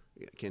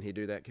 Yeah, can he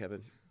do that,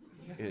 Kevin?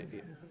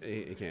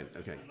 He can.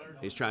 Okay.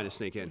 He's trying to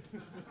sneak in.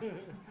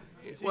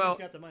 Well,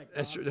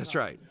 that's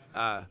right.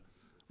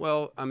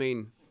 Well, I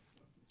mean,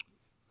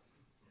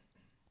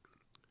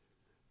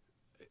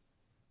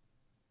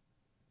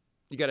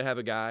 you got to have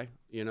a guy,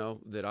 you know,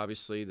 that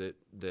obviously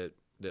that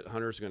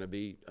Hunter's going to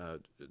be.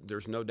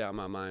 There's no doubt in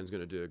my mind is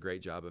going to do a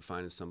great job of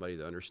finding somebody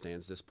that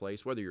understands this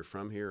place, whether you're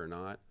from here or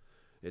not.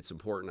 It's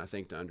important, I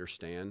think, to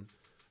understand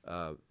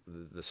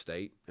the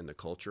state and the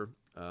culture.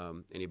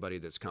 Anybody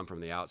that's come from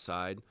the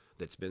outside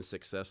that's been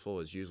successful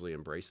has usually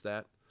embraced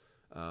that.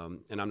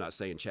 And I'm not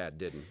saying Chad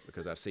didn't,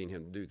 because I've seen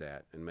him do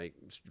that and make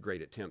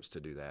great attempts to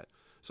do that.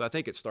 So I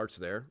think it starts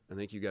there. I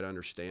think you got to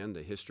understand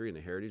the history and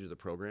the heritage of the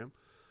program.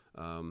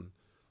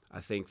 I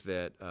think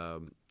that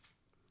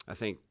I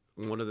think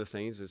one of the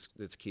things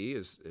that's key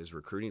is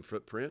recruiting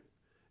footprint,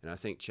 and I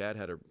think Chad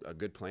had a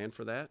good plan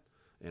for that.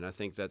 And I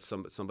think that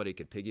somebody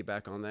could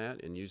piggyback on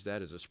that and use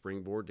that as a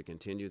springboard to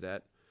continue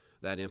that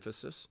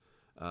emphasis.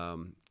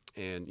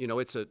 And you know,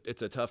 it's a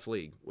tough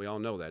league. We all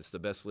know that it's the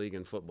best league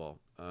in football,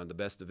 the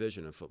best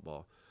division in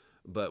football.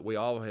 But we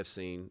all have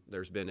seen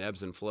there's been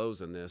ebbs and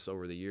flows in this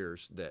over the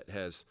years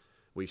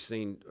we've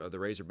seen the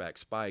Razorbacks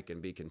spike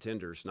and be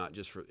contenders, not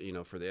just for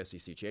the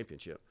SEC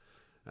championship.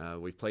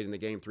 We've played in the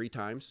game 3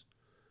 times.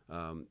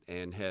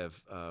 And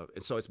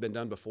so it's been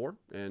done before,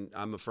 and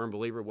I'm a firm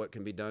believer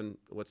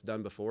what's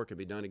done before can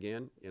be done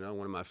again. You know,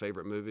 one of my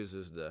favorite movies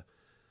is the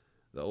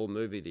old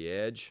movie The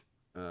Edge,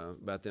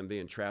 about them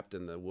being trapped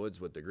in the woods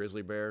with the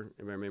grizzly bear.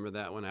 Remember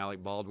that one?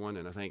 Alec Baldwin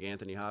and I think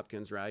Anthony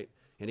Hopkins, right?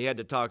 And he had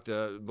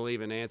to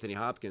believe in Anthony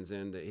Hopkins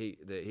that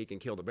he can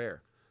kill the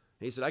bear.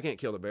 He said, I can't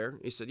kill the bear.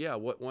 He said, yeah,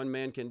 what one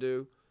man can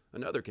do,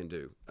 another can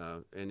do.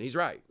 And he's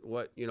right.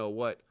 What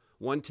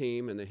one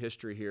team in the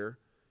history here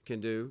can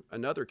do,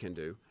 another can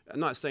do. I'm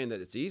not saying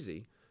that it's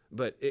easy,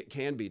 but it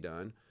can be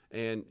done.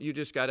 And you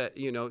just got to,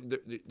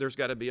 there's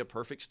got to be a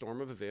perfect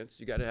storm of events.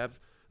 You got to have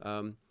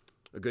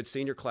a good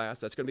senior class.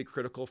 That's going to be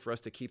critical for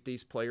us to keep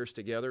these players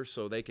together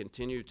so they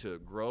continue to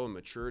grow and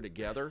mature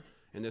together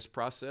in this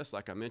process.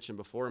 Like I mentioned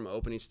before in my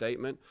opening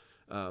statement,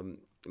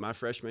 my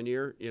freshman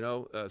year,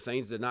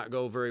 things did not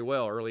go very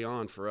well early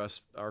on for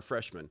us, our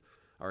freshmen.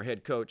 Our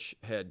head coach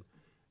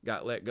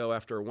got let go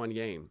after 1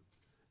 game.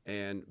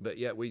 But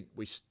yet we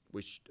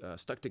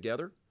stuck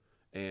together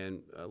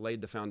and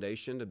laid the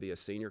foundation to be a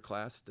senior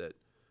class that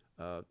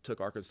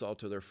took Arkansas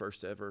to their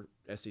first ever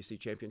SEC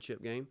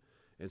championship game.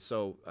 And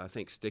so I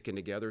think sticking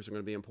together is going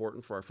to be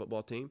important for our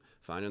football team,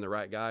 finding the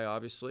right guy,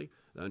 obviously,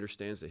 that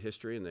understands the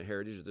history and the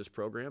heritage of this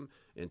program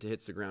and to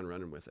hit the ground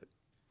running with it.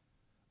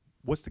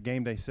 What's the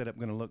game day setup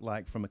going to look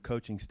like from a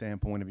coaching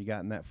standpoint? Have you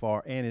gotten that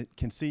far? And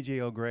can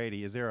C.J.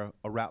 O'Grady, is there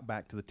a route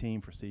back to the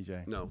team for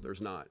C.J.? No,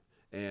 there's not.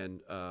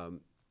 And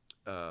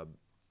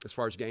as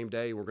far as game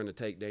day, we're going to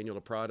take Daniel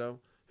DePrado,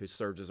 who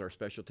served as our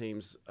special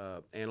teams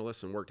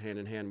analyst and worked hand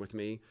in hand with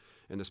me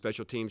in the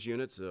special teams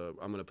units. I'm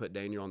going to put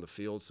Daniel on the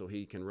field so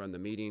he can run the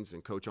meetings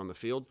and coach on the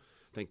field.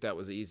 I think that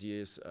was the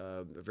easiest,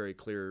 a very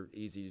clear,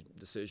 easy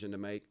decision to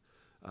make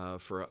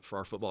for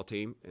our football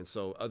team. And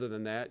so other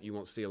than that, you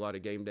won't see a lot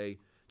of game day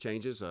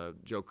changes.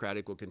 Joe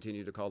Craddock will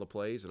continue to call the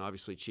plays, and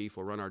obviously Chief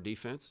will run our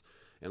defense.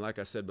 And like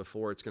I said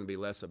before, it's going to be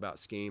less about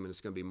scheme, and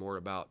it's going to be more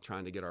about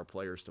trying to get our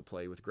players to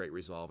play with great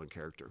resolve and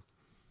character.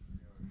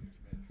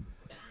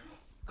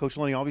 Coach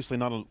Lunney, obviously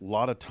not a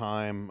lot of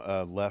time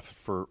left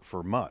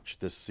for much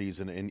this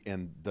season.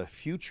 And the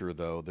future,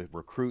 though, the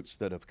recruits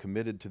that have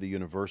committed to the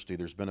university,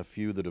 there's been a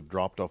few that have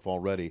dropped off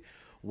already.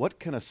 What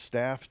can a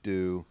staff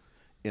do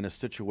in a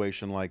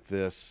situation like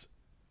this?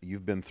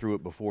 You've been through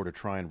it before, to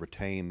try and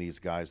retain these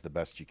guys the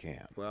best you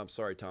can. Well, I'm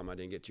sorry, Tom, I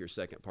didn't get to your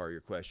second part of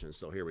your question,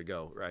 so here we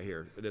go, right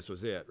here. This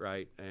was it,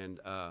 right? And,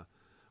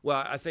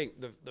 well, I think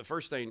the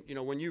first thing,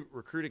 when you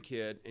recruit a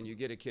kid and you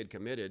get a kid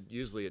committed,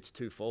 usually it's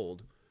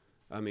twofold.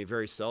 I mean,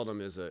 very seldom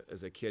is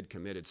a kid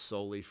committed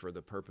solely for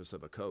the purpose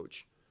of a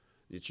coach.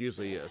 It's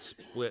usually a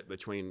split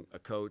between a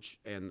coach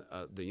and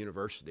the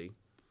university,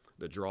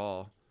 the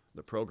draw,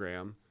 the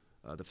program,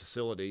 the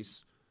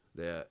facilities,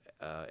 the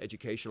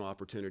educational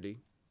opportunity,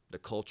 the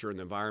culture and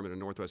the environment of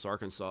Northwest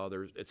Arkansas.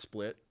 It's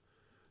split.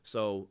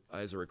 So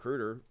as a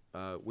recruiter,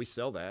 we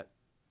sell that,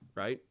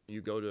 right?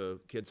 You go to a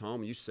kid's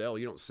home, you sell.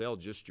 You don't sell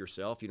just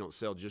yourself. You don't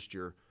sell just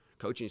your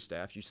coaching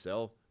staff. You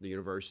sell the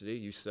university.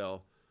 You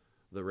sell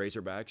the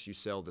Razorbacks. You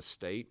sell the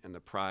state and the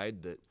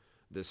pride that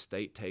this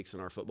state takes in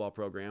our football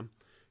program.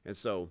 And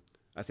so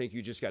I think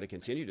you just got to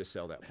continue to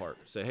sell that part.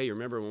 Say, hey,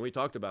 remember when we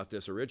talked about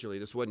this originally,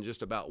 this wasn't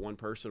just about one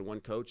person, one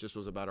coach. This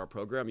was about our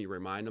program. You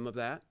remind them of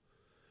that.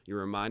 You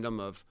remind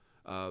them of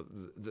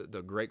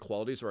the great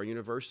qualities of our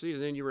university,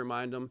 and then you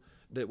remind them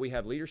that we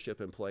have leadership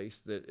in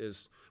place that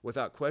is,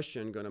 without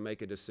question, going to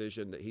make a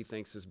decision that he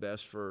thinks is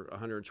best for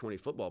 120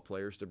 football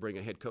players to bring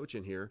a head coach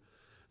in here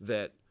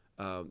that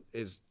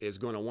is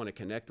going to want to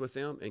connect with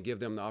them and give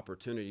them the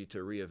opportunity to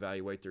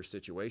reevaluate their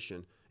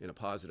situation in a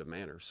positive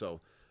manner.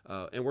 So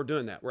And we're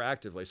doing that. We're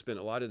actively spent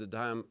a lot of the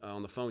time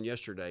on the phone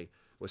yesterday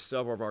with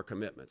several of our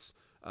commitments,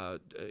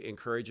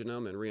 encouraging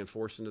them and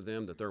reinforcing to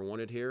them that they're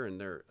wanted here and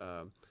they're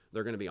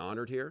going to be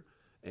honored here.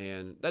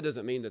 And that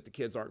doesn't mean that the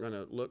kids aren't going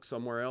to look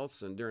somewhere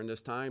else and during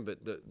this time, but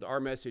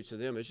our message to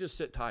them is just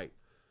sit tight.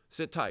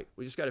 Sit tight.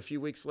 We just got a few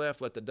weeks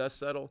left. Let the dust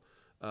settle.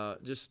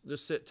 Just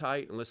sit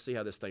tight and let's see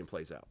how this thing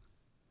plays out.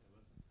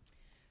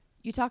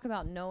 You talk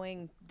about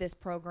knowing this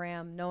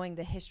program, knowing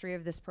the history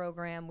of this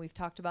program. We've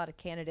talked about a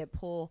candidate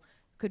pool.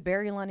 Could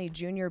Barry Lunney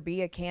Jr.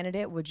 be a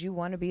candidate? Would you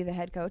want to be the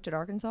head coach at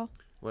Arkansas?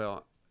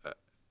 Well,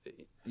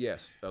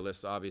 yes,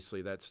 Alyssa,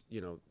 obviously that's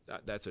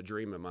a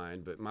dream of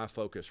mine, but my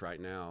focus right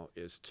now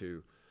is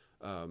to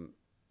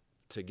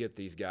get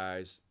these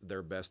guys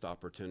their best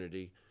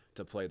opportunity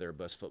to play their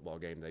best football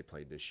game they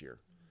played this year,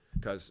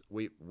 because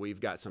we've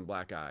got some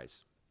black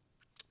eyes,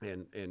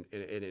 and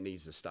it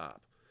needs to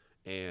stop,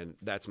 and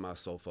that's my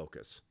sole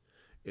focus,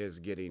 is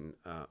getting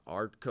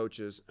our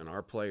coaches and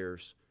our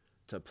players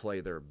to play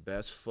their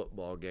best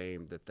football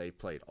game that they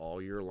played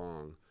all year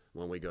long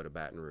when we go to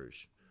Baton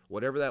Rouge.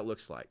 Whatever that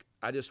looks like,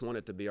 I just want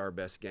it to be our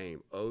best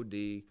game.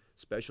 OD,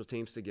 special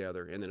teams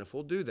together, and then if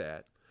we'll do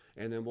that,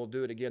 and then we'll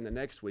do it again the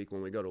next week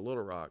when we go to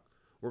Little Rock,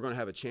 we're going to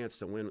have a chance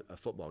to win a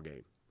football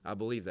game. I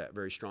believe that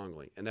very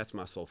strongly, and that's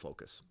my sole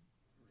focus.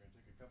 We're going to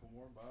take a couple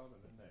more, Bob,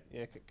 and then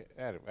Nate.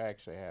 Yeah, I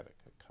actually had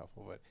a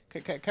couple, but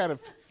kind of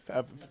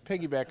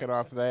piggybacking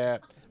off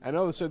that, I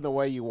know this isn't the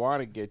way you want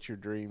to get your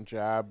dream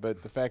job,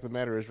 but the fact of the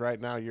matter is right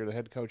now you're the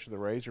head coach of the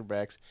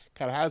Razorbacks.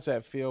 Kind of how does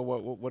that feel?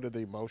 What are the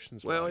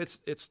emotions Well, like?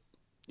 it's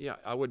yeah,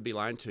 I would be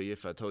lying to you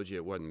if I told you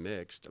it wasn't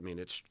mixed. I mean,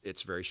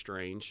 it's very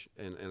strange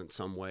in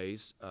some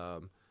ways,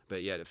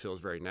 but yet it feels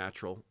very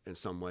natural in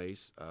some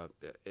ways.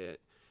 The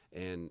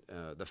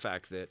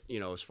fact that,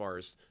 as far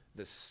as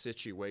the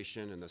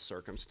situation and the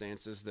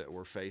circumstances that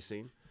we're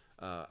facing,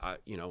 I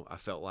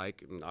felt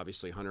like, and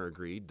obviously Hunter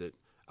agreed, that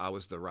I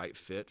was the right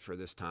fit for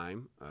this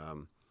time.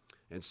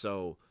 And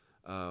so,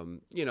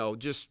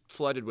 just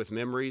flooded with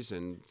memories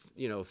and,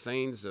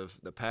 things of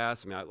the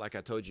past. I mean, like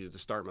I told you to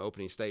start my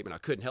opening statement, I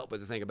couldn't help but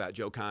to think about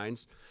Joe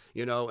Kynes,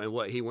 and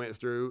what he went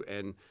through.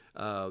 And,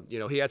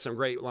 he had some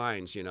great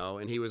lines,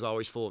 and he was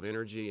always full of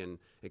energy and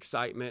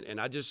excitement.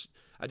 And I just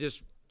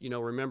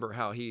remember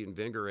how he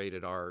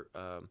invigorated our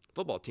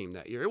football team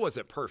that year. It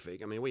wasn't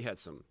perfect. I mean, we had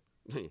some,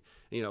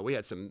 we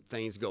had some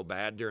things go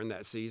bad during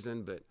that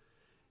season, but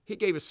he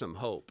gave us some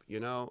hope,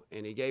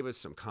 and he gave us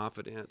some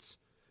confidence.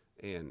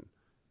 And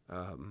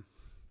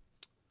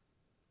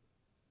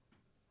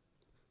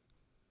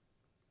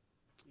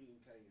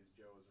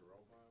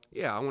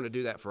yeah, I want to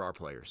do that for our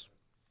players.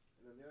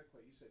 And then the other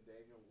question, you said,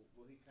 Daniel,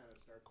 will he kind of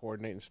start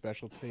coordinating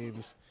special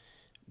teams?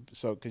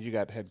 So, because you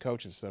got head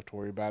coach and stuff to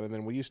worry about, and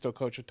then will you still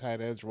coach the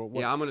tight ends?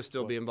 Yeah, I'm going to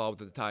still be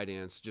involved with the tight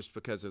ends just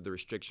because of the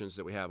restrictions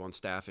that we have on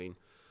staffing.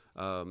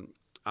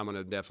 I'm going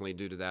to definitely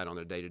do that on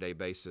a day-to-day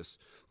basis.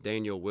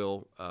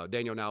 Daniel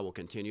and I will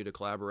continue to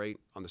collaborate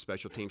on the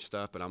special team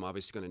stuff, but I'm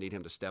obviously going to need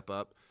him to step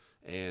up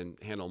and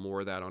handle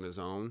more of that on his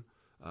own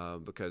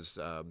because,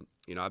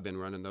 I've been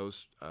running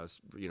those,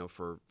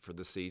 for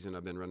this season.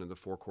 I've been running the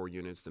 4 core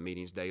units, the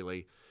meetings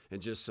daily,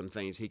 and just some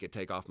things he could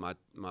take off my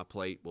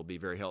plate will be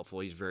very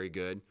helpful. He's very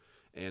good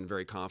and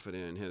very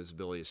confident in his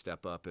ability to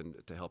step up and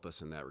to help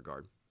us in that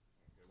regard.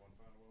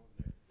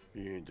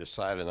 You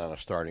decided on a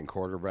starting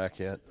quarterback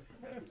yet?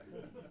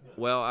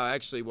 Well, I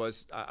actually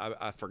was.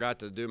 I forgot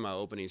to do my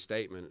opening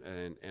statement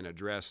and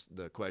address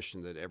the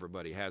question that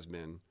everybody has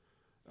been,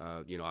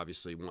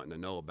 obviously wanting to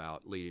know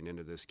about leading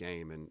into this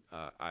game, and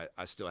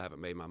I still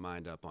haven't made my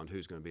mind up on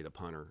who's going to be the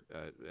punter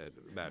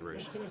at Baton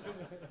Rouge.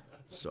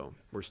 So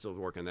we're still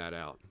working that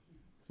out.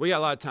 We got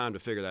a lot of time to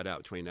figure that out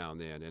between now and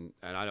then,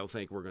 and I don't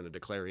think we're going to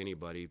declare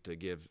anybody to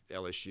give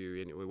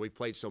LSU. We've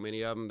played so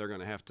many of them; they're going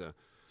to have to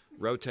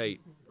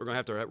rotate. We're going to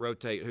have to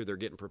rotate who they're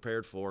getting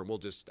prepared for,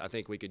 and I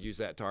think we could use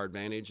that to our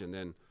advantage, and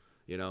then,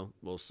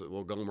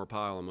 we'll Gomer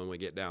pile them when we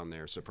get down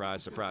there.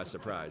 Surprise, surprise,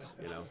 surprise,